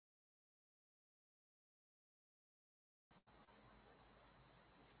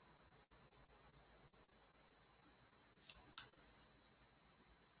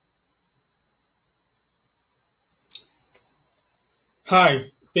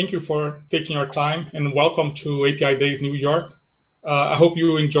Hi, thank you for taking your time and welcome to API Days New York. I hope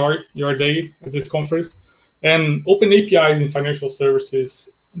you enjoy your day at this conference. And open APIs in financial services,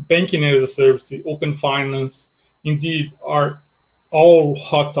 banking as a service, open finance, indeed are all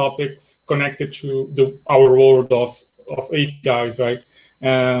hot topics connected to our world of APIs, right?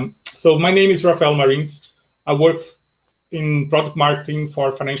 So my name is Rafael Marins. I work in product marketing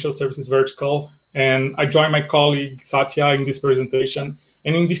for financial services vertical, and I joined my colleague Satya in this presentation.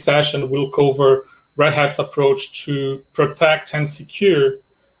 And in this session, we'll cover Red Hat's approach to protect and secure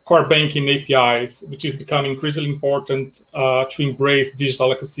core banking APIs, which is becoming increasingly important to embrace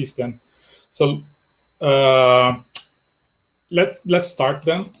digital ecosystem. So let's start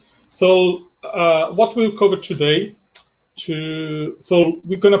then. So what we'll cover today, so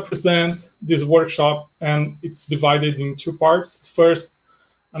we're going to present this workshop, and it's divided in two parts. First,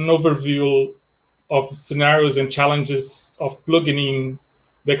 an overview of scenarios and challenges of plugging in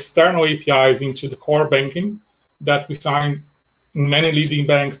the external APIs into the core banking that we find in many leading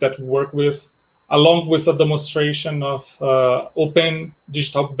banks that we work with, along with a demonstration of open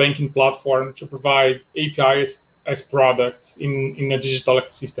digital banking platform to provide APIs as product in a digital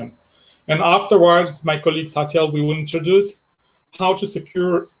ecosystem. And afterwards, my colleague Satya will introduce how to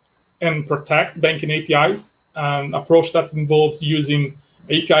secure and protect banking APIs, an approach that involves using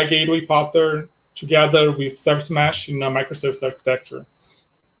API gateway pattern together with service mesh in a microservice architecture.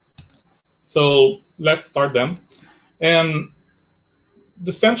 So let's start them. And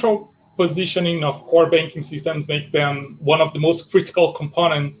the central positioning of core banking systems makes them one of the most critical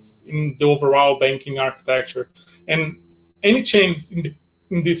components in the overall banking architecture. And any change in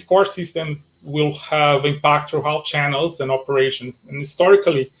these core systems will have impact throughout channels and operations. And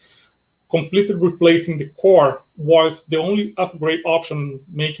historically, completely replacing the core was the only upgrade option,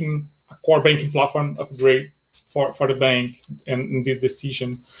 making a core banking platform upgrade for the bank in this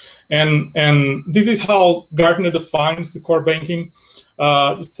decision. And this is how Gartner defines the core banking.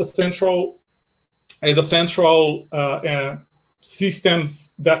 It's a central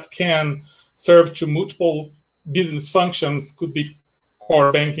systems that can serve to multiple business functions. Could be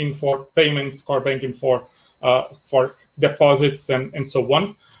core banking for payments, core banking for deposits, and so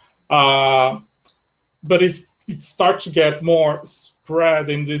on. But it starts to get more spread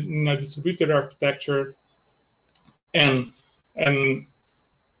in a distributed architecture, and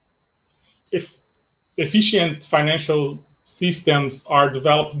if efficient financial systems are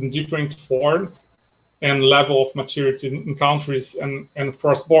developed in different forms and level of maturity in countries and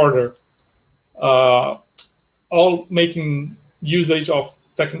cross-border, all making usage of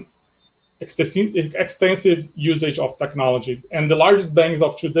extensive usage of technology. And the largest banks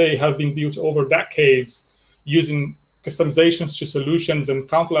of today have been built over decades using customizations to solutions and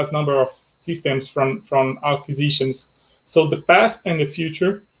countless number of systems from acquisitions. So the past and the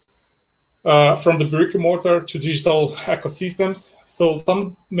future, from the brick and mortar to digital ecosystems. So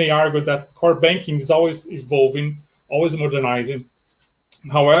some may argue that core banking is always evolving, always modernizing.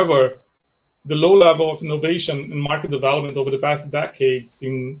 However, the low level of innovation and market development over the past decades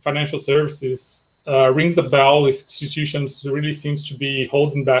in financial services rings a bell if institutions really seems to be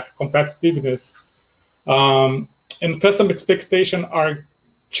holding back competitiveness. And customer expectations are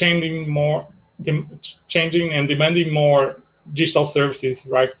changing and demanding more digital services,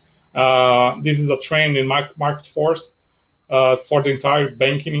 right? This is a trend in market force for the entire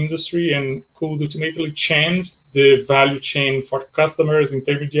banking industry and could ultimately change the value chain for customers,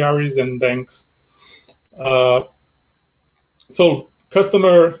 intermediaries, and banks. So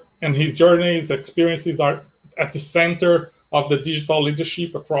customer and his journeys, experiences are at the center of the digital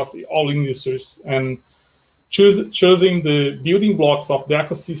leadership across all industries. And choosing the building blocks of the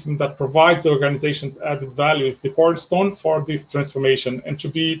ecosystem that provides organizations added value is the cornerstone for this transformation. And to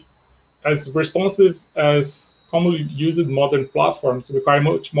be as responsive as commonly used modern platforms require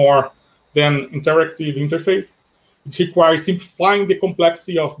much more than interactive interface. It requires simplifying the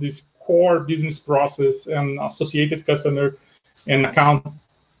complexity of this core business process and associated customer and account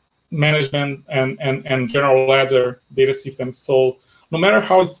management and general ledger data systems. So no matter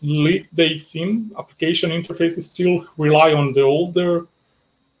how sleek they seem, application interfaces still rely on the older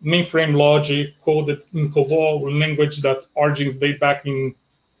mainframe logic coded in COBOL language that origins date back in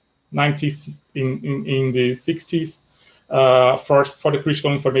the 60s for the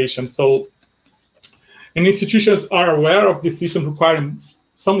critical information. So, and institutions are aware of this system requiring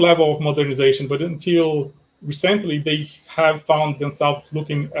some level of modernization, but until recently, they have found themselves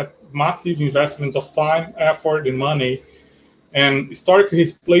looking at massive investments of time, effort, and money. And historically,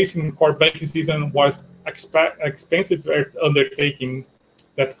 replacing core banking system was expensive undertaking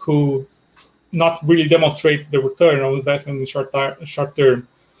that could not really demonstrate the return on investment in short term.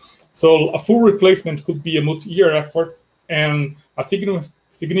 So a full replacement could be a multi-year effort and a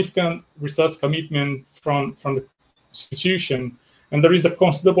significant resource commitment from the institution. And there is a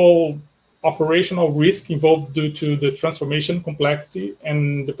considerable operational risk involved due to the transformation complexity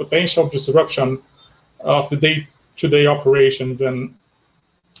and the potential disruption of the day-to-day operations. And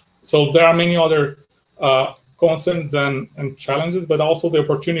so there are many other concerns and challenges, but also the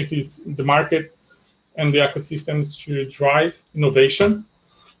opportunities in the market and the ecosystems to drive innovation.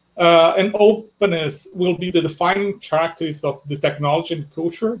 And openness will be the defining characteristics of the technology and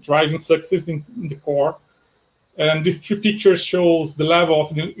culture, driving success in the core. And these three pictures shows the level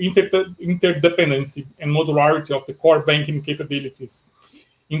of the interdependency and modularity of the core banking capabilities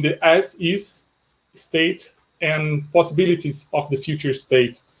in the as-is state and possibilities of the future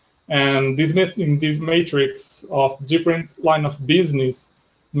state. And in this matrix of different line of business,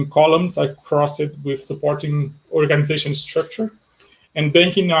 in columns, I cross it with supporting organization structure. And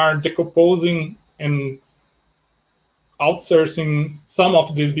banking are decomposing and outsourcing some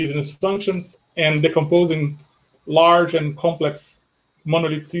of these business functions and decomposing large and complex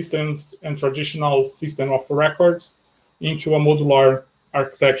monolith systems and traditional system of records into a modular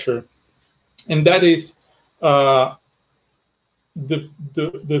architecture. And that is all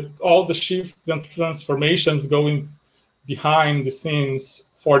the shifts and transformations going behind the scenes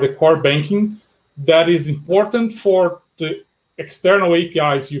for the core banking that is important for the external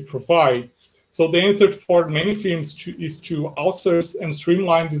APIs you provide. So the answer for many firms is to outsource and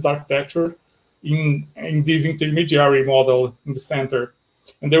streamline this architecture in this intermediary model in the center.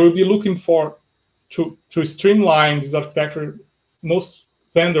 And they will be looking to streamline this architecture. Most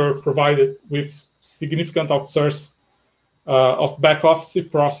vendors provided with significant outsource of back office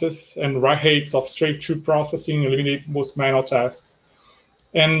process and rates of straight-through processing, eliminate most manual tasks.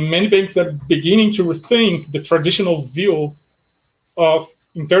 And many banks are beginning to rethink the traditional view of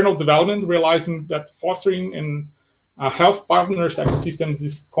internal development, realizing that fostering and health partners ecosystems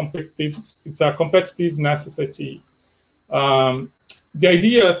is competitive. It's a competitive necessity. The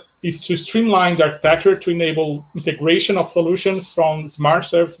idea is to streamline the architecture to enable integration of solutions from smart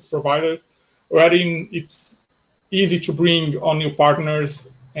services providers, wherein it's easy to bring on new partners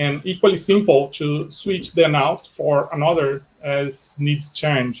and equally simple to switch them out for another as needs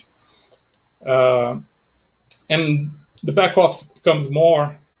change. And the back office becomes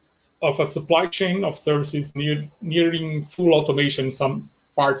more of a supply chain of services nearing full automation in some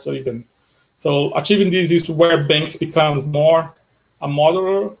parts even. So achieving this is where banks becomes more a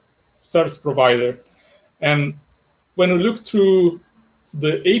modular service provider. And when we look through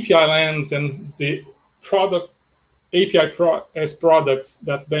the API lens and the product API as products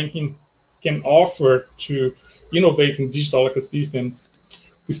that banking can offer to innovate in digital ecosystems,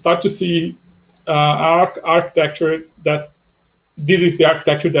 we start to see our architecture that this is the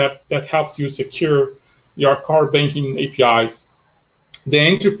architecture that helps you secure your core banking APIs. The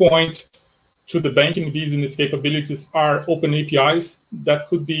entry point to the banking business capabilities are open APIs that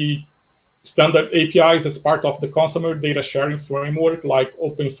could be standard APIs as part of the consumer data sharing framework, like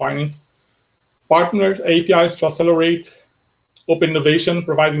Open Finance, partner APIs to accelerate open innovation,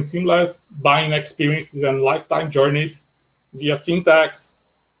 providing seamless buying experiences and lifetime journeys via fintechs,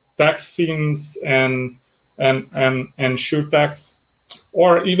 tech fins, and SureTechs,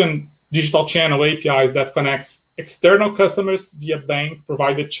 or even digital channel APIs that connects external customers via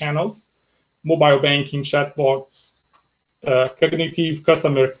bank-provided channels, mobile banking, chatbots, cognitive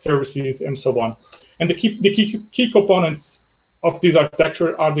customer services, and so on. And the key components of this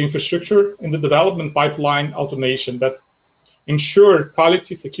architecture are the infrastructure and the development pipeline automation that ensure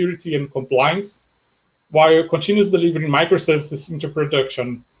quality, security, and compliance, while continuously delivering microservices into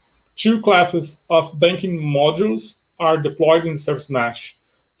production. Two classes of banking modules are deployed in the service mesh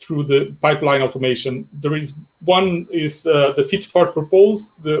through the pipeline automation. There is one is the fit for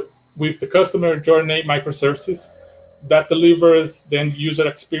purpose with the customer journey microservices that delivers the end user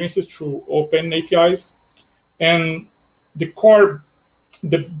experiences through open APIs, and the core,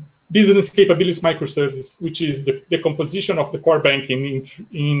 the business capabilities microservice, which is the composition of the core banking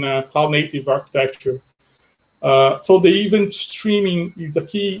in cloud native architecture. So the event streaming is a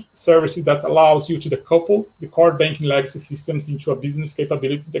key service that allows you to decouple the core banking legacy systems into a business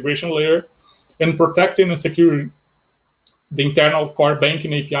capability integration layer, and protecting and securing the internal core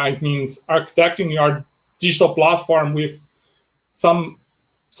banking APIs means architecting your digital platform with some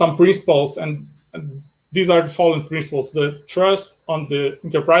principles, and these are the following principles: the trust on the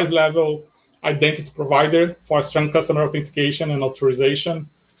enterprise level identity provider for strong customer authentication and authorization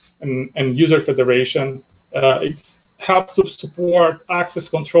and user federation. It helps to support access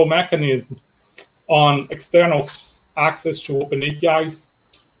control mechanisms on external access to open APIs,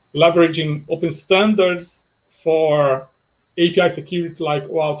 leveraging open standards for API security like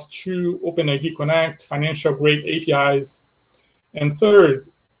OAuth 2, OpenID Connect, financial grade APIs. And third,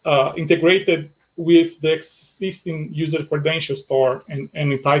 integrated with the existing user credential store and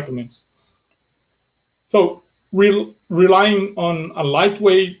entitlements. So relying on a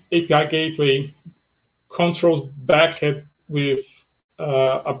lightweight API gateway controls backed with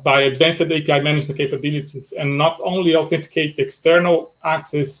by advanced API management capabilities, and not only authenticate external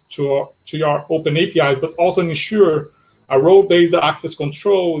access to your open APIs, but also ensure a role-based access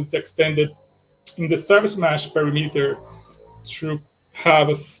control is extended in the service mesh perimeter to have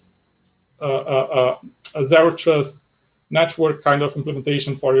a zero trust network kind of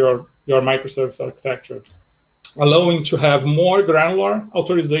implementation for your microservice architecture, allowing to have more granular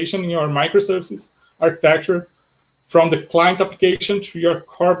authorization in your microservices architecture from the client application to your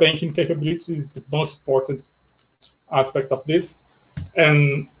core banking capabilities is the most important aspect of this.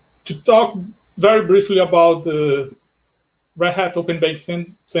 And to talk very briefly about the Red Hat Open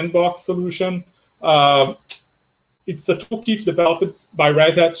Banking Sandbox solution, it's a toolkit developed by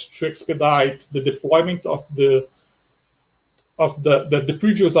Red Hat to expedite the deployment of the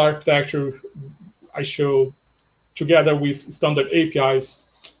previous architecture I showed together with standard APIs.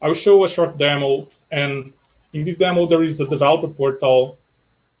 I will show a short demo, and in this demo there is a developer portal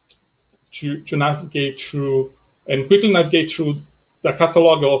to navigate through and quickly navigate through the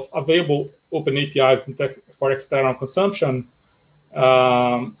catalog of available open APIs for external consumption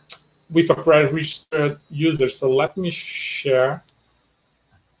with a pre-registered user. So let me share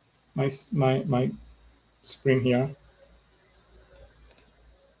my screen here.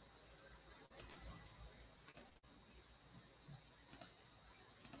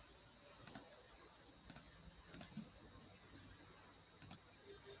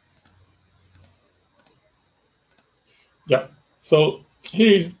 Yeah, so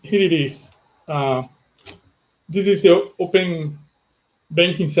here it is. This is the Open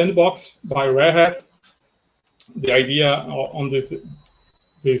Banking Sandbox by Red Hat. The idea on this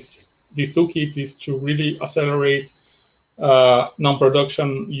toolkit is to really accelerate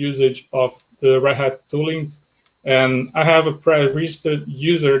non-production usage of the Red Hat toolings. And I have a pre-registered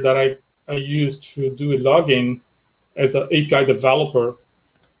user that I use to do a login as an API developer.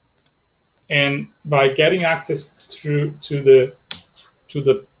 And by getting access to the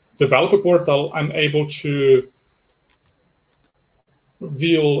developer portal, I'm able to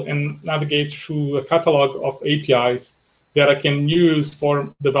view and navigate through a catalog of APIs that I can use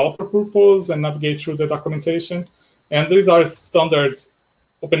for developer purpose and navigate through the documentation. And these are standard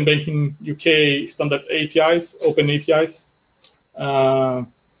Open Banking UK standard APIs, open APIs.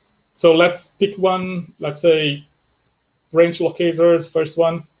 So let's pick one. Let's say branch locator, first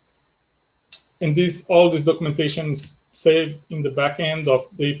one. And all this documentation is saved in the backend of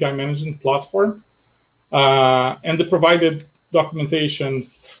the API management platform. And the provided documentation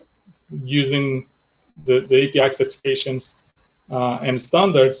using the API specifications and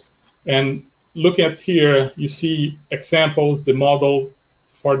standards. And look at here, you see examples, the model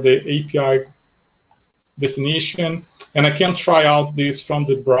for the API definition. And I can try out this from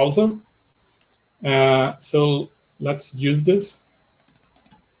the browser. So let's use this.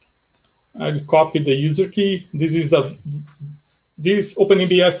 I'll copy the user key. This is this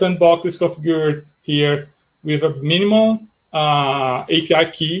OpenABS sandbox is configured here with a minimal API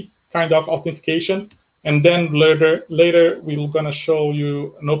key kind of authentication, and then later we're gonna show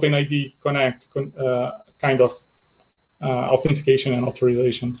you an OpenID Connect kind of authentication and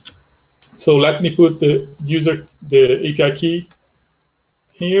authorization. So let me put the API key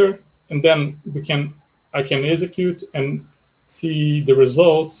here, and then I can execute and see the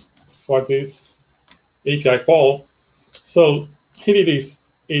results for this API call. So here it is.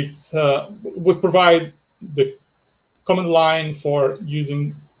 It's we provide the command line for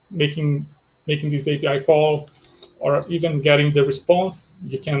making this API call, or even getting the response.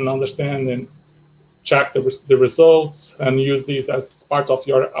 You can understand and check the results and use this as part of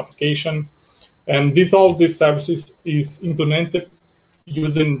your application. And all these services is implemented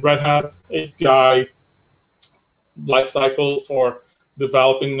using Red Hat API lifecycle for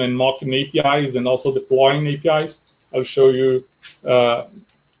developing and mocking APIs and also deploying APIs. I'll show you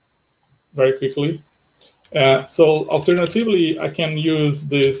very quickly. So alternatively, I can use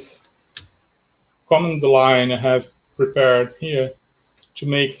this command line I have prepared here to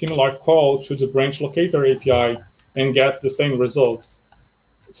make similar call to the branch locator API and get the same results.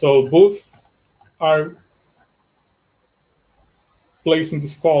 So both are placing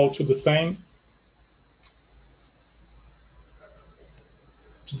this call to the same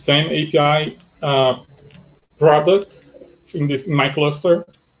API product in my cluster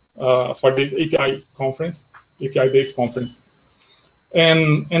for this API conference, API Days conference.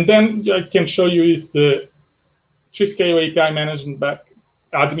 And then I can show you is the Treescale API Management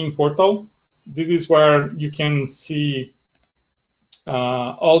admin portal. This is where you can see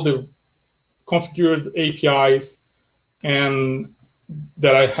all the configured APIs and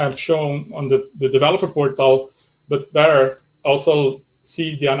that I have shown on the developer portal, but better also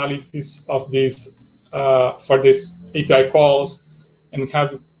see the analytics of this for this API calls and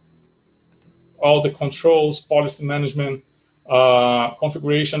have all the controls, policy management,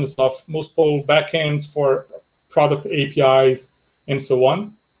 configurations of multiple backends for product APIs, and so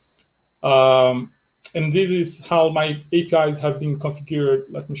on. And this is how my APIs have been configured.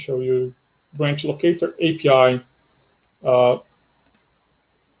 Let me show you. Branch Locator API.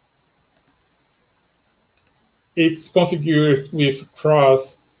 It's configured with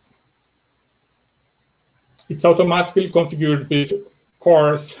cross. It's automatically configured with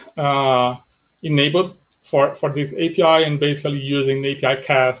CORS enabled for this API, and basically using API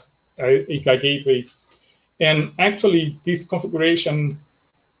cast, API gateway. And actually, this configuration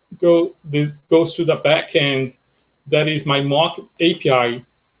goes to the backend. That is my mock API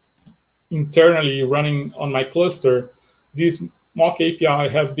internally running on my cluster. This mock API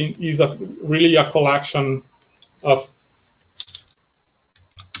is really a collection of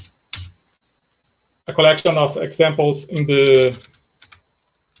examples in the.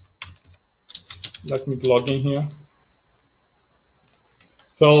 Let me log in here.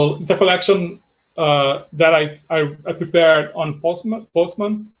 So it's a collection that I prepared on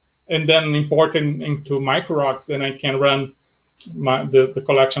Postman and then imported into Microrocks, and I can run the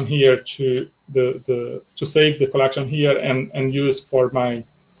collection here to save the collection here and use for my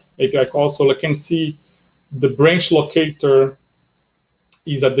API call. So I can see the branch locator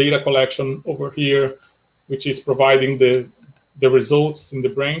is a data collection over here, which is providing the results in the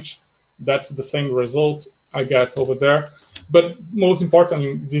branch. That's the same result I got over there. But most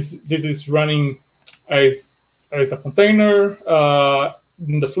importantly, this is running as a container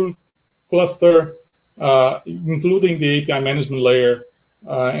in the full cluster, including the API management layer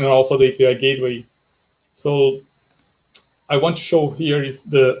and also the API gateway. So I want to show here is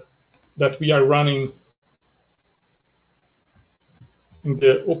that we are running in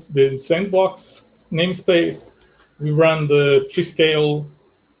the sandbox namespace. We run the Treescale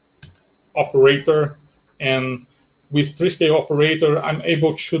operator, and with Treescale operator, I'm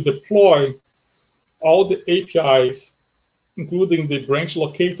able to deploy all the APIs, including the branch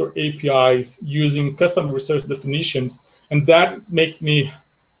locator APIs, using custom resource definitions, and that makes me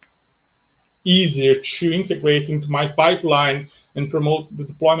easier to integrate into my pipeline and promote the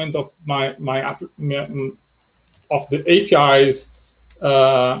deployment of of the APIs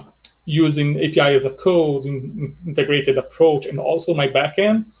using API as a code in integrated approach, and also my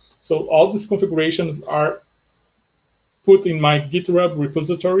backend. So all these configurations are put in my GitHub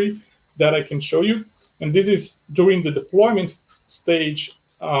repository that I can show you. And this is during the deployment stage.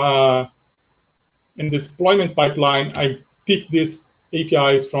 In the deployment pipeline, I pick these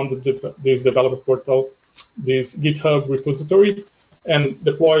APIs from this developer portal, this GitHub repository, and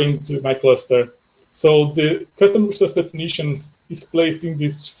deploy into my cluster. So the custom resource definitions is placed in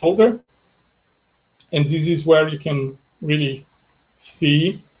this folder. And this is where you can really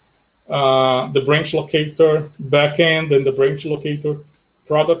see the branch locator backend and the branch locator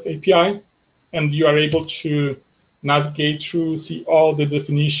product API. And you are able to navigate through, see all the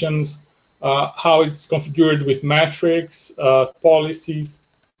definitions, how it's configured with metrics, policies,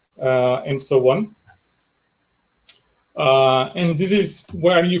 and so on. And this is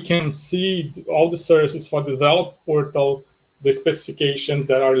where you can see all the services for the developer portal, the specifications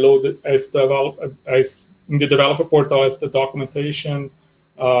that are loaded as in the developer portal as the documentation,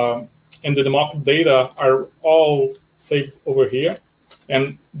 and the mock data are all saved over here.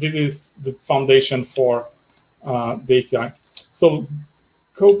 And this is the foundation for the API. So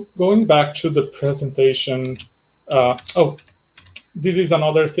going back to the presentation, this is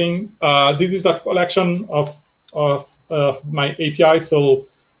another thing. This is a collection of my API. So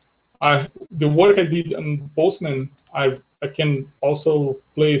the work I did on Postman, I can also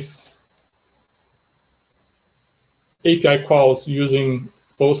place API calls using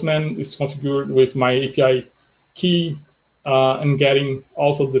Postman. Is configured with my API key and getting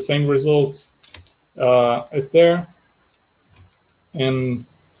also the same results as there. And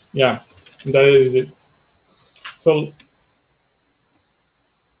yeah, that is it. So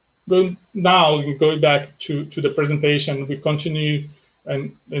going back to the presentation, we continue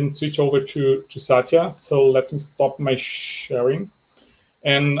and switch over to Satya. So let me stop my sharing.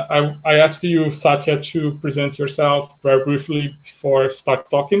 And I ask you, Satya, to present yourself very briefly before I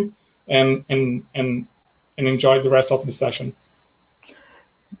start talking, and enjoy the rest of the session.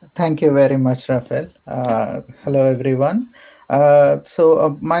 Thank you very much, Rafael. Hello, everyone.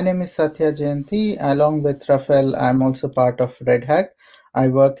 My name is Satya Jayanti. Along with Rafael, I'm also part of Red Hat. I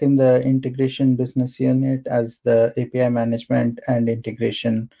work in the integration business unit as the API management and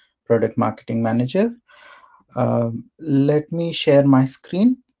integration product marketing manager. Let me share my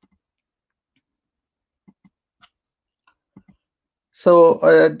screen. So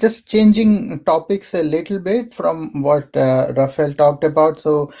just changing topics a little bit from what Rafael talked about.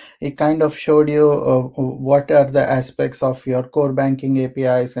 So he kind of showed you what are the aspects of your core banking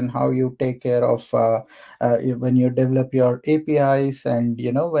APIs and how you take care of when you develop your APIs, and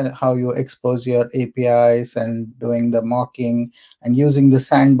how you expose your APIs and doing the mocking and using the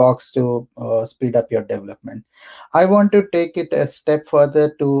sandbox to speed up your development. I want to take it a step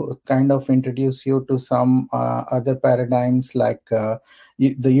further to kind of introduce you to some other paradigms like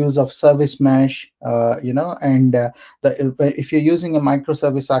the use of service mesh, and if you're using a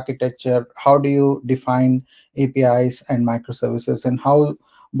microservice architecture, how do you define APIs and microservices, and how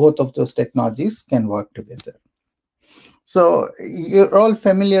both of those technologies can work together. So you're all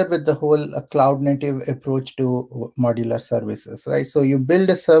familiar with the whole cloud native approach to modular services, right? So you build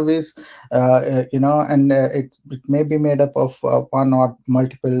a service, and it may be made up of one or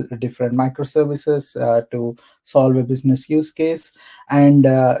multiple different microservices to solve a business use case, and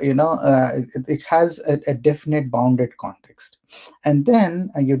it has a definite bounded context, and then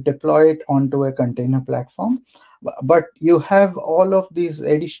you deploy it onto a container platform. But you have all of these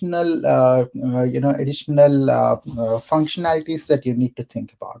additional functionalities that you need to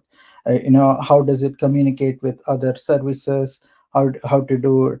think about. How does it communicate with other services, how to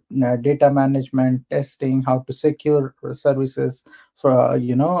do data management, testing, how to secure services, for how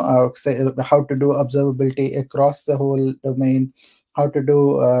to do observability across the whole domain, how to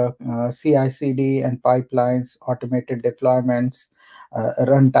do CI/CD and pipelines, automated deployments,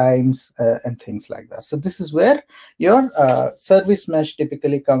 runtimes, and things like that. So this is where your service mesh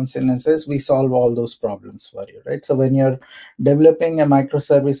typically comes in and says, we solve all those problems for you, right? So when you're developing a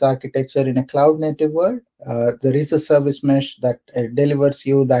microservice architecture in a cloud native world, there is a service mesh that delivers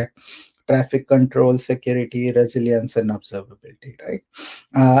you that traffic control, security, resilience, and observability, right?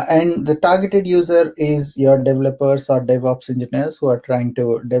 And the targeted user is your developers or DevOps engineers who are trying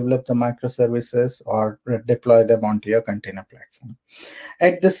to develop the microservices or deploy them onto your container platform.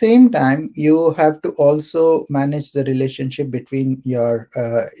 At the same time, you have to also manage the relationship between your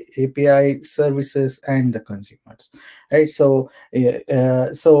API services and the consumers, right? So, these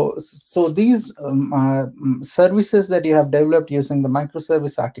services that you have developed using the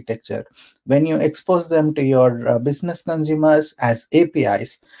microservice architecture, when you expose them to your business consumers as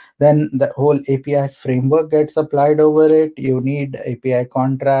APIs, then the whole API framework gets applied over it. You need API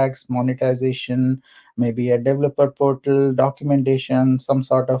contracts, monetization, maybe a developer portal, documentation, some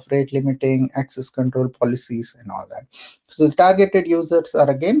sort of rate limiting, access control policies, and all that. So the targeted users are,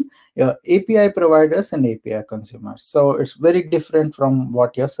 again, your API providers and API consumers. So it's very different from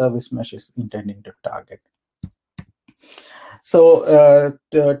what your service mesh is intending to target. So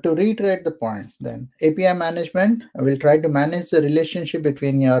to reiterate the point, then API management will try to manage the relationship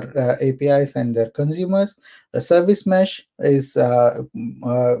between your APIs and their consumers. The service mesh is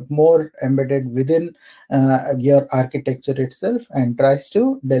more embedded within your architecture itself and tries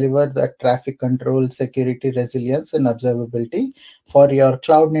to deliver the traffic control, security, resilience, and observability for your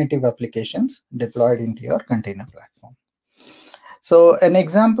cloud native applications deployed into your container platform. So an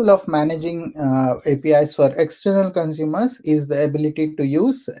example of managing APIs for external consumers is the ability to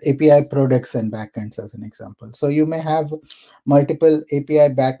use API products and backends as an example. So you may have multiple API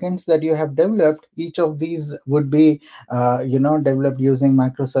backends that you have developed. Each of these would be, developed using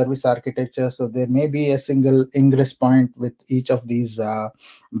microservice architecture. So there may be a single ingress point with each of these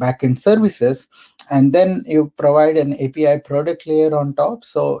backend services. And then you provide an API product layer on top.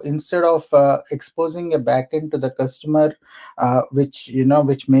 So instead of exposing a backend to the customer, which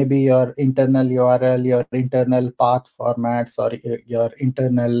may be your internal URL, your internal path formats, or your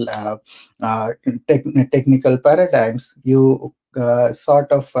internal technical paradigms, you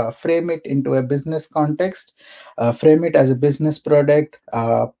sort of frame it into a business context, frame it as a business product,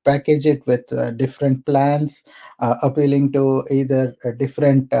 package it with different plans, appealing to either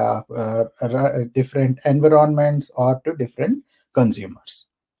different environments or to different consumers.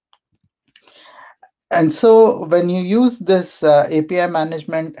 And so when you use this API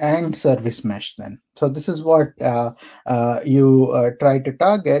management and service mesh, then So this is what you try to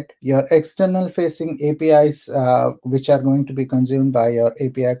target: your external facing APIs, which are going to be consumed by your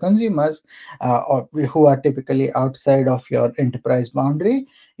API consumers, or who are typically outside of your enterprise boundary.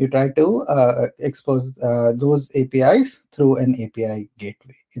 You try to expose those APIs through an API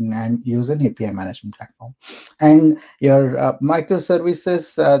gateway and use an API management platform. And your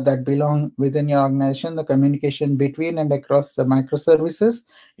microservices that belong within your organization, the communication between and across the microservices,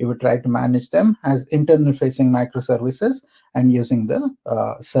 you would try to manage them as internal facing microservices and using the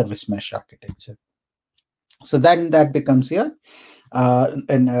service mesh architecture. So then that becomes your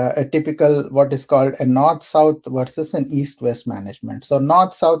a typical what is called a north-south versus an east-west management. So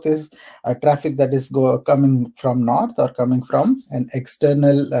north-south is traffic that is coming from north or coming from an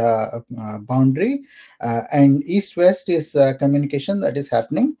external boundary, and east-west is communication that is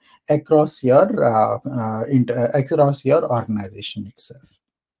happening across your across your organization itself.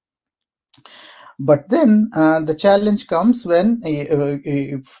 But then the challenge comes when,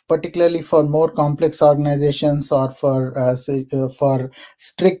 particularly for more complex organizations, or for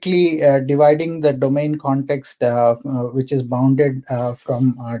strictly dividing the domain context, which is bounded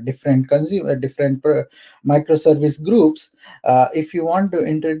from different microservice groups. If you want to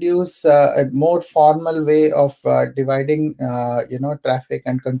introduce a more formal way of dividing, traffic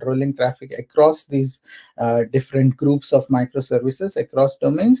and controlling traffic across these different groups of microservices across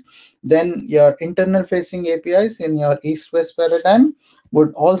domains, then your internal facing APIs in your east-west paradigm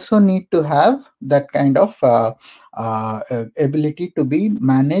would also need to have that kind of ability to be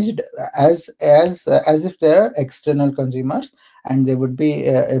managed as if they are external consumers, and they would be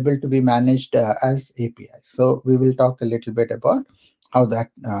able to be managed as APIs. So we will talk a little bit about how that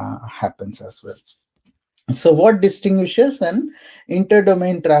happens as well. So what distinguishes an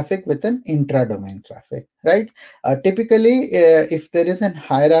inter-domain traffic with an intra-domain traffic, right? Typically, if there is a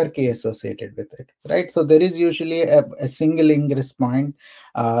hierarchy associated with it, right? So there is usually a single ingress point,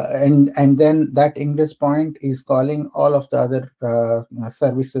 and then that ingress point is calling all of the other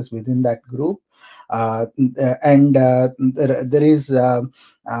services within that group. And there is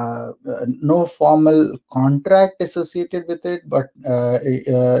no formal contract associated with it, but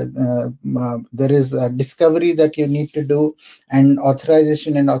there is a discovery that you need to do, and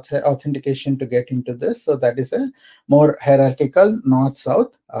authorization and authentication to get into this. So that is a more hierarchical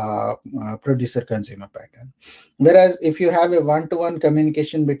north-south producer-consumer pattern. Whereas if you have a one-to-one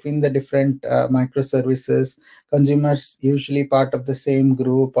communication between the different microservices, consumers usually part of the same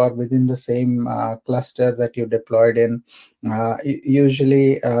group or within the same cluster that you deployed in,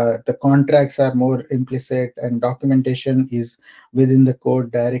 usually the contracts are more implicit, and documentation is within the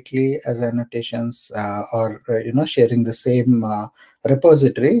code directly as annotations, or sharing the same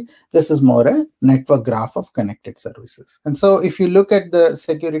repository. This is more a network graph of connected services. And so if you look at the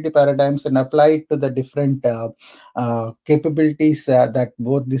security paradigms and apply it to the different capabilities that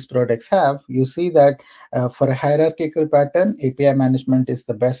both these products have, you see that for a hierarchical pattern, API management is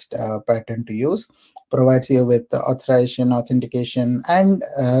the best pattern to use. Provides you with the authorization, authentication, and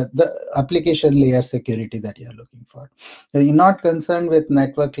the application layer security that you're looking for. So you're not concerned with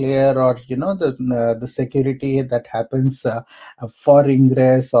network layer or the security that happens for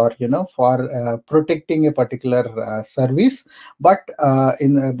ingress or for protecting a particular service, but a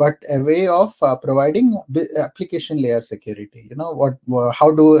way of providing application layer security.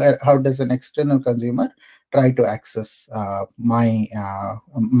 How does an external consumer try to access my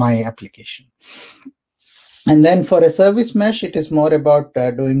application? And then for a service mesh, it is more about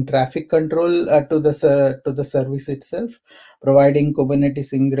doing traffic control to the service itself, providing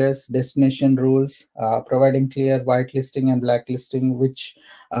Kubernetes ingress, destination rules, providing clear whitelisting and blacklisting,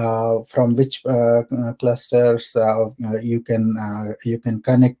 from which clusters you can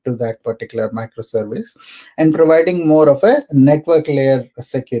connect to that particular microservice, and providing more of a network layer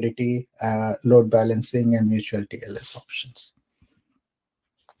security, load balancing, and mutual TLS options.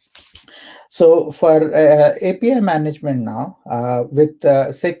 So for API management now, with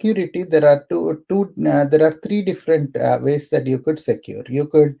security, there are three different ways that you could secure. You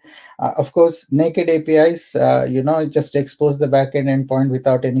could, of course, naked APIs, just expose the backend endpoint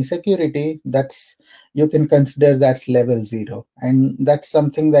without any security. You can consider that's level 0, and that's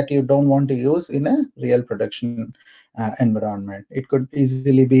something that you don't want to use in a real production environment. It could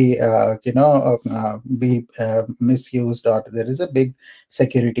easily be misused, or there is a big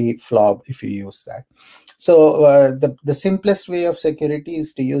security flaw if you use that. So the simplest way of security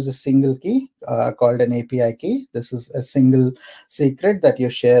is to use a single key called an API key. This is a single secret that you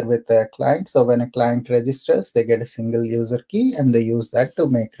share with the client. So when a client registers, they get a single user key, and they use that to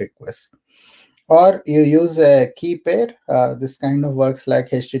make requests. or you use a key pair. This kind of works like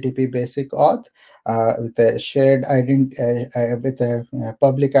HTTP basic auth with a shared with a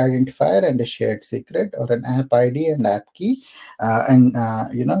public identifier and a shared secret, or an app ID and app key, and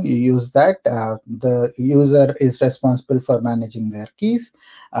you use that. The user is responsible for managing their keys,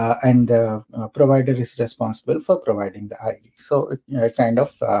 and the provider is responsible for providing the ID. So it kind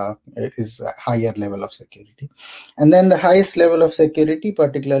of is a higher level of security. And then the highest level of security,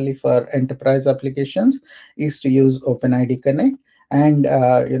 particularly for enterprise applications, is to use OpenID Connect. And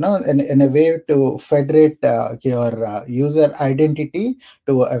in a way to federate your user identity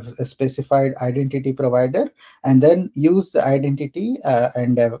to a specified identity provider, and then use the identity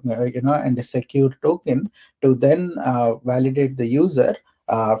and a secure token to then validate the user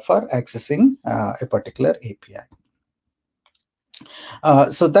for accessing a particular API.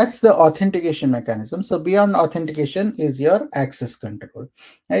 So that's the authentication mechanism. So beyond authentication is your access control.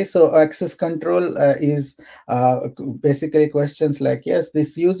 Right? So access control is basically questions like, yes,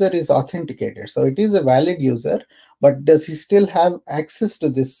 this user is authenticated, so it is a valid user, but does he still have access to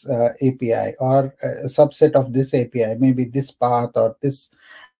this API, or a subset of this API, maybe this path or this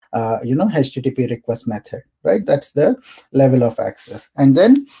HTTP request method, right? That's the level of access. And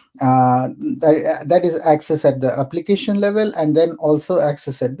then that is access at the application level, and then also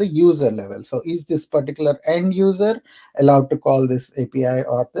access at the user level. So is this particular end user allowed to call this API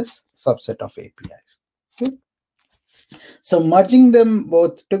or this subset of APIs? Okay. So merging them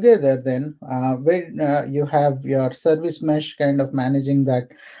both together, then where you have your service mesh kind of managing that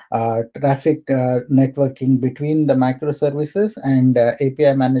traffic networking between the microservices, and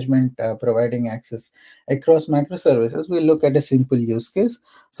API management providing access across microservices, we look at a simple use case.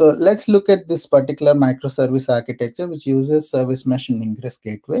 So let's look at this particular microservice architecture, which uses service mesh and ingress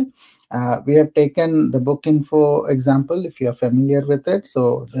gateway. We have taken the book info example, if you're familiar with it.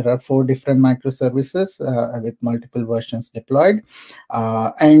 So there are 4 different microservices with multiple versions deployed,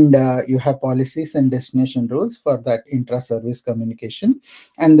 and you have policies and destination rules for that intra-service communication,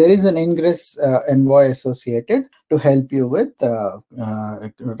 and there is an ingress envoy associated to help you with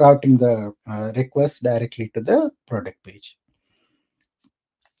routing the request directly to the product page.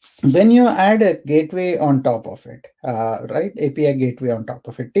 When you add a gateway on top of it, right, API gateway on top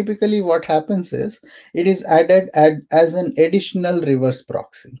of it, typically what happens is it is added as an additional reverse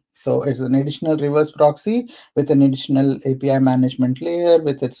proxy. So it's an additional reverse proxy with an additional API management layer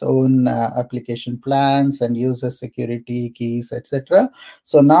with its own application plans and user security keys, etc.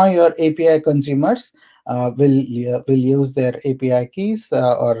 So now your API consumers will use their API keys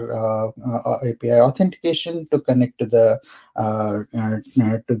or API authentication to connect to the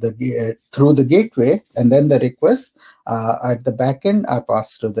through the gateway, and then the requests at the backend are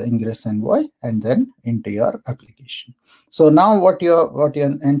passed to the ingress envoy and then into your application. So now what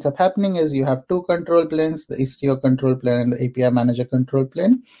ends up happening is you have 2 control planes, the Istio control plane and the API manager control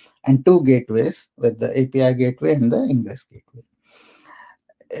plane, and 2 gateways with the API gateway and the ingress gateway.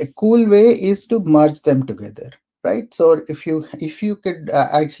 A cool way is to merge them together, right? So if you could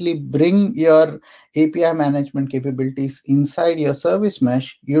actually bring your API management capabilities inside your service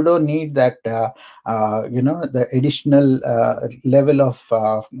mesh, you don't need that the additional level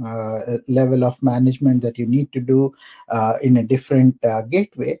of management that you need to do in a different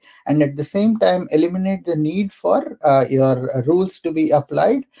gateway, and at the same time eliminate the need for your rules to be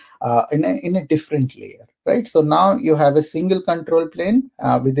applied in a different layer. Right, so now you have a single control plane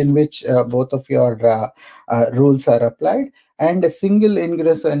within which both of your rules are applied, and a single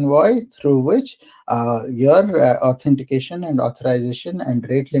ingress envoy through which your authentication and authorization and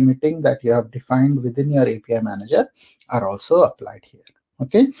rate limiting that you have defined within your API manager are also applied here.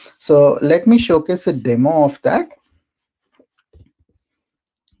 Okay, so let me showcase a demo of that.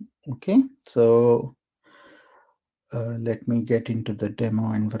 Okay, so let me get into the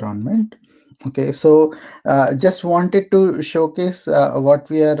demo environment. Okay, so just wanted to showcase what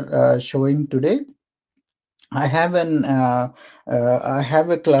we are showing today. I have a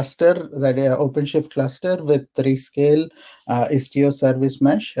cluster, that OpenShift cluster with 3-scale Istio service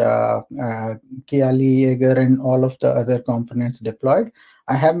mesh, Kiali, Jaeger, and all of the other components deployed.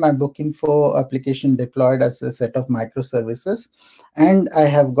 I have my book info application deployed as a set of microservices, and I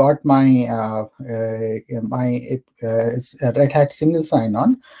have got my Red Hat single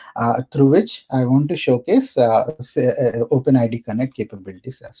sign-on through which I want to showcase OpenID Connect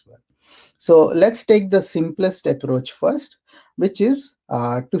capabilities as well. So let's take the simplest approach first, which is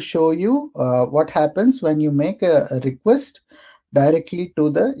to show you what happens when you make a request directly to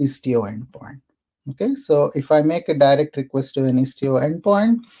the Istio endpoint. Okay, so if I make a direct request to an Istio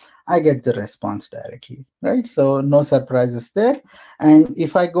endpoint, I get the response directly, right? So no surprises there. And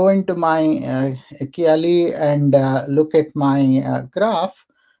if I go into my Kiali and look at my graph,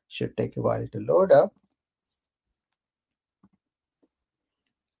 should take a while to load up.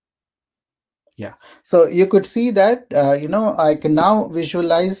 Yeah, so you could see that, I can now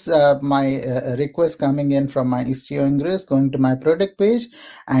visualize my request coming in from my Istio ingress going to my product page,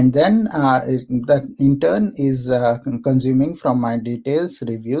 and then that in turn is consuming from my details,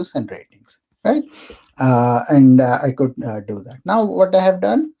 reviews, and ratings, right? And I could do that. Now, what I have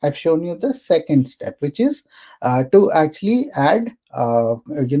done, I've shown you the second step, which is to actually add, a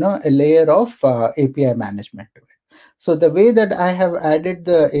layer of API management to it. So the way that I have added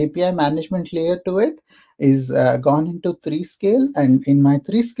the API management layer to it is gone into 3-scale, and in my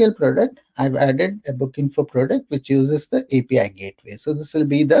 3-scale product, I've added a book info product which uses the API gateway. So this will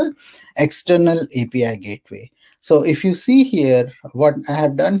be the external API gateway. So if you see here, what I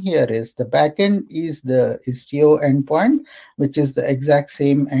have done here is the backend is the Istio endpoint, which is the exact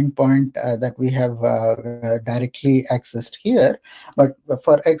same endpoint that we have directly accessed here. But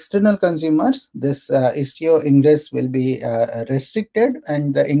for external consumers, this Istio ingress will be restricted,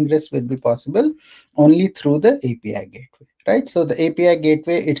 and the ingress will be possible only through the API gateway. Right, so the API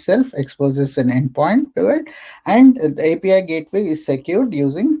gateway itself exposes an endpoint to it, and the API gateway is secured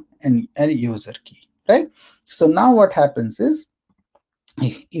using a user key. Right, so now what happens is,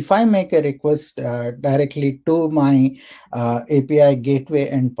 if I make a request directly to my API gateway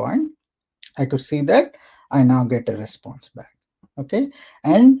endpoint, I could see that I now get a response back. Okay,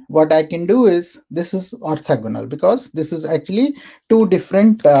 and what I can do is, this is orthogonal because this is actually two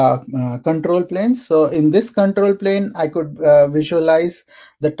different control planes. So in this control plane, I could visualize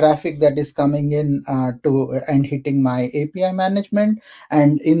the traffic that is coming in and hitting my API management,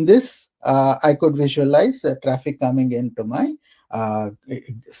 and in this I could visualize traffic coming into my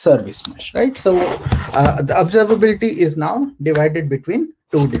service mesh, right? So the observability is now divided between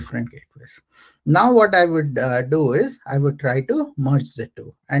two different gateways. Now what I would do is I would try to merge the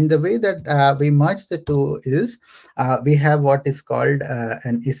two. And the way that we merge the two is we have what is called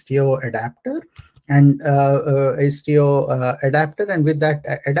an Istio adapter. And Istio adapter, and with that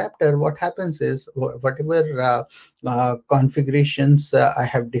adapter, what happens is whatever configurations I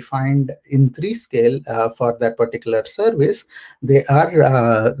have defined in 3-scale for that particular service, they are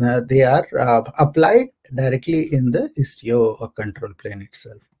applied directly in the Istio control plane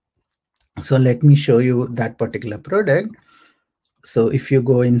itself. So let me show you that particular product. So if you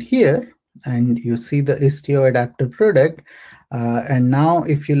go in here and you see the Istio adapter product, and now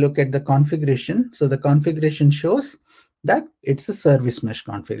if you look at the configuration, so the configuration shows that it's a service mesh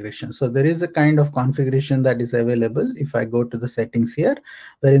configuration. So there is a kind of configuration that is available if I go to the settings here,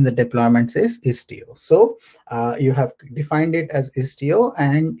 wherein the deployment says Istio. So you have defined it as Istio,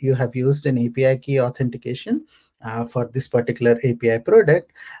 and you have used an API key authentication for this particular API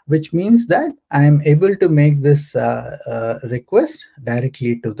product, which means that I am able to make this request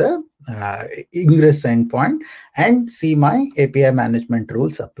directly to the ingress endpoint and see my API management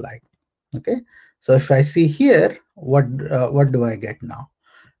rules applied. Okay, so if I see here, what do I get now?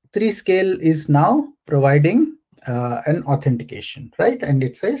 3-scale is now providing an authentication, right? And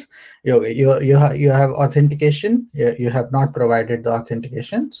it says you have authentication. You have not provided the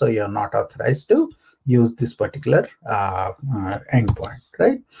authentication, so you're not authorized to use this particular endpoint,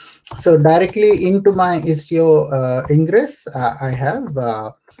 right? So directly into my Istio ingress, I have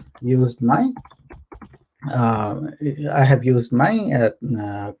used my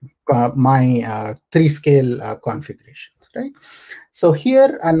my 3-scale configurations, right? So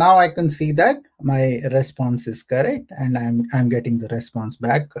here now I can see that my response is correct, and I'm getting the response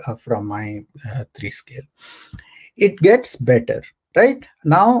back from my 3-scale. It gets better. Right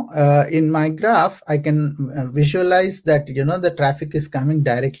now, in my graph, I can visualize that the traffic is coming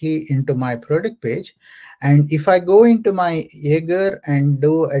directly into my product page, and if I go into my Jaeger and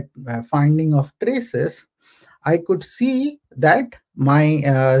do a finding of traces, I could see that my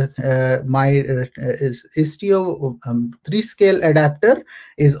Istio 3-scale adapter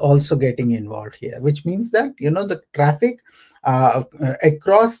is also getting involved here, which means that the traffic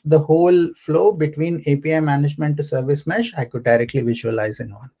across the whole flow between API management to service mesh, I could directly visualize in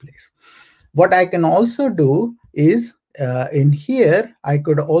one place. What I can also do is in here, I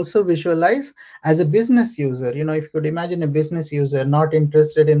could also visualize as a business user. If you could imagine a business user not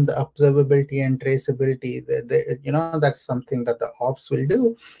interested in the observability and traceability, that's something that the ops will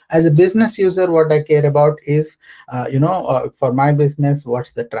do. As a business user, what I care about is, for my business,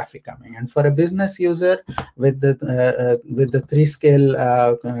 what's the traffic coming? And for a business user with the 3-scale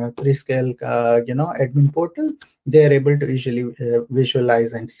admin portal, they are able to easily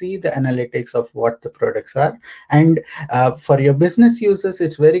visualize and see the analytics of what the products are. And for your business users,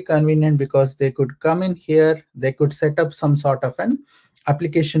 it's very convenient because they could come in here, they could set up some sort of an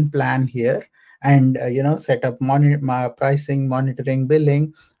application plan here, and set up pricing, monitoring,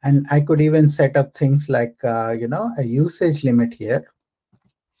 billing, and I could even set up things like a usage limit here.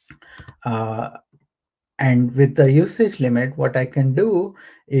 And with the usage limit, what I can do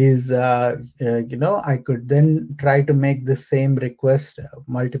is, I could then try to make the same request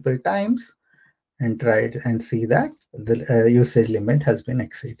multiple times and try it and see that the usage limit has been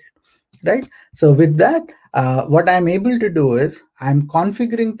exceeded. Right. So with that, what I'm able to do is I'm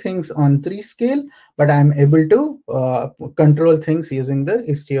configuring things on 3 scale, but I'm able to control things using the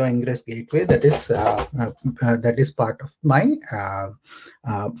Istio Ingress gateway that is part of my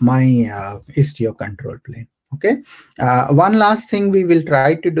Istio control plane. Okay. One last thing we will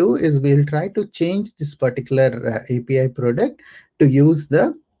try to do is we'll try to change this particular API product to use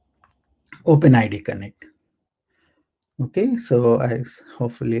the OpenID Connect. Okay, so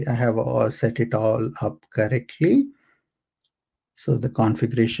hopefully I have set it all up correctly. So the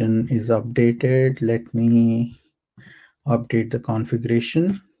configuration is updated. Let me update the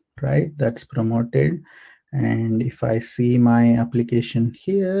configuration, right? That's promoted. And if I see my application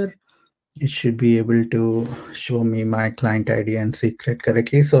here, it should be able to show me my client ID and secret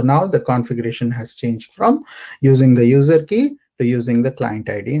correctly. So now the configuration has changed from using the user key to using the client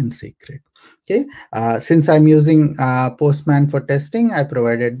ID and secret. Okay, since I'm using Postman for testing, I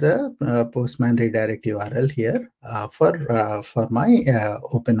provided the Postman redirect URL here for my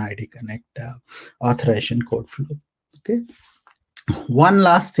OpenID Connect authorization code flow. Okay. One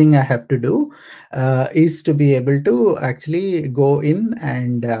last thing I have to do is to be able to actually go in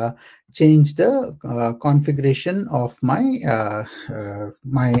and change the configuration of my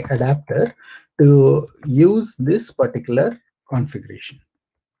my adapter to use this particular configuration.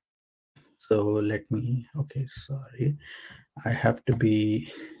 So let me, okay, sorry, I have to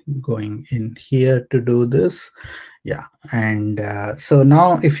be going in here to do this. Yeah, and so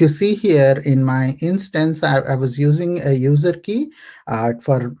now if you see here in my instance, I was using a user key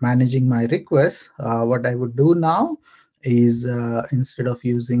for managing my requests. What I would do now is instead of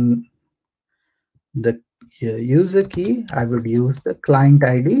using the user key, I would use the client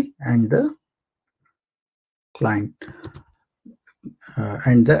ID and the client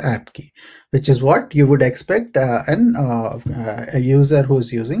and the app key, which is what you would expect a user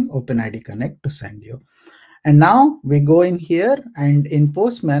who's using OpenID Connect to send you. And now we go in here, and in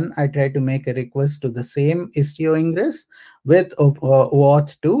Postman, I try to make a request to the same Istio Ingress with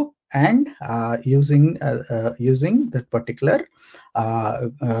OAuth 2 and using that particular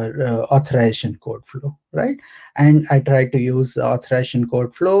authorization code flow, right? And I try to use the authorization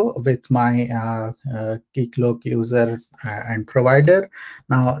code flow with my Keycloak user and provider.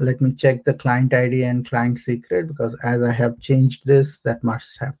 Now let me check the client ID and client secret, because as I have changed this, that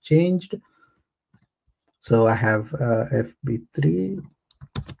must have changed. So I have FB3,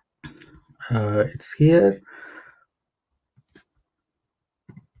 it's here.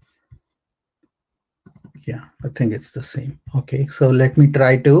 Yeah, I think it's the same. Okay, so let me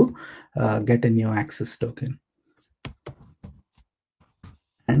try to get a new access token.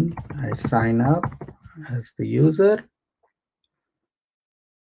 And I sign up as the user.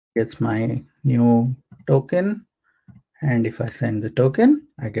 Gets my new token. And if I send the token,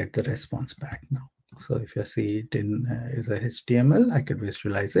 I get the response back now. So if you see it in is a HTML, I could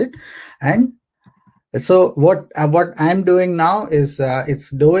visualize it. And so what I'm doing now is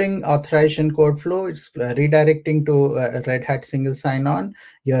it's doing authorization code flow. It's redirecting to Red Hat single sign-on.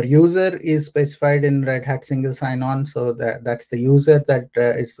 Your user is specified in Red Hat single sign-on, so that's the user that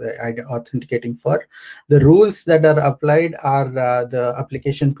it's authenticating for. The rules that are applied are the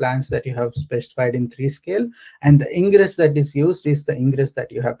application plans that you have specified in 3 scale, and the ingress that is used is the ingress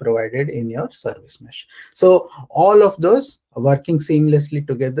that you have provided in your service mesh. So all of those are working seamlessly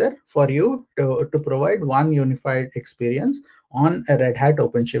together for you to provide one unified experience on a Red Hat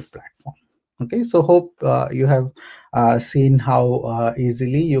OpenShift platform. Okay, so hope you have seen how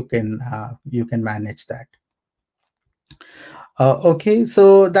easily you can manage that. Okay,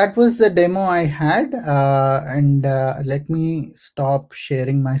 so that was the demo I had, and let me stop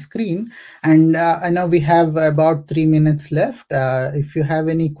sharing my screen. And I know we have about 3 minutes left. If you have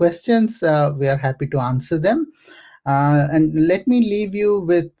any questions, we are happy to answer them. And let me leave you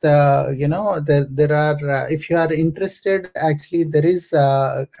with, there are, if you are interested, actually there is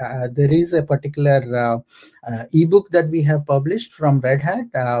a particular ebook that we have published from Red Hat,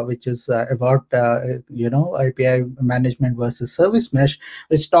 which is about API management versus service mesh,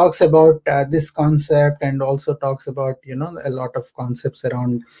 which talks about this concept, and also talks about a lot of concepts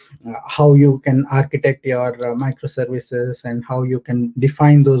around how you can architect your microservices, and how you can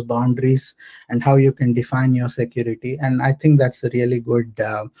define those boundaries, and how you can define your security. And I think that's a really good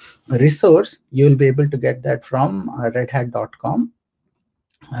resource. You'll be able to get that from redhat.com.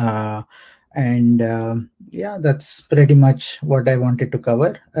 Yeah, that's pretty much what I wanted to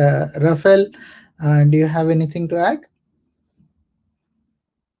cover. Rafael, do you have anything to add?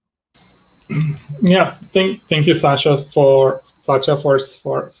 Yeah, thank you, Satya, for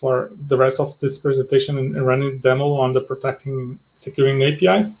the rest of this presentation and running the demo on the protecting securing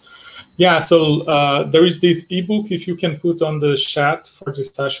APIs. Yeah, so there is this ebook. If you can put on the chat for this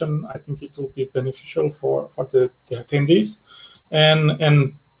session, I think it will be beneficial for the attendees.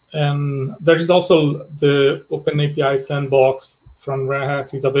 And there is also the Open API sandbox from Red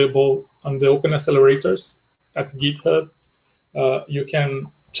Hat is available on the Open Accelerators at GitHub. You can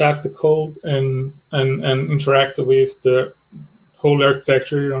check the code and interact with the whole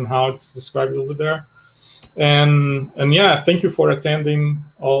architecture on how it's described over there. And yeah, thank you for attending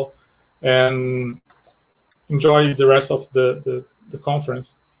all, and enjoy the rest of the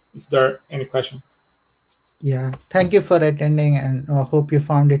conference if there are any questions. Yeah, thank you for attending, and I hope you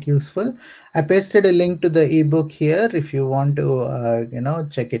found it useful. I pasted a link to the ebook here if you want to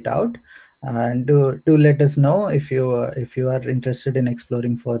check it out, and do let us know if you are interested in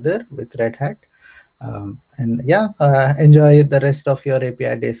exploring further with Red Hat. And yeah, enjoy the rest of your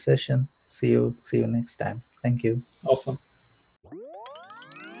API Day session. See you next time. Thank you. Awesome.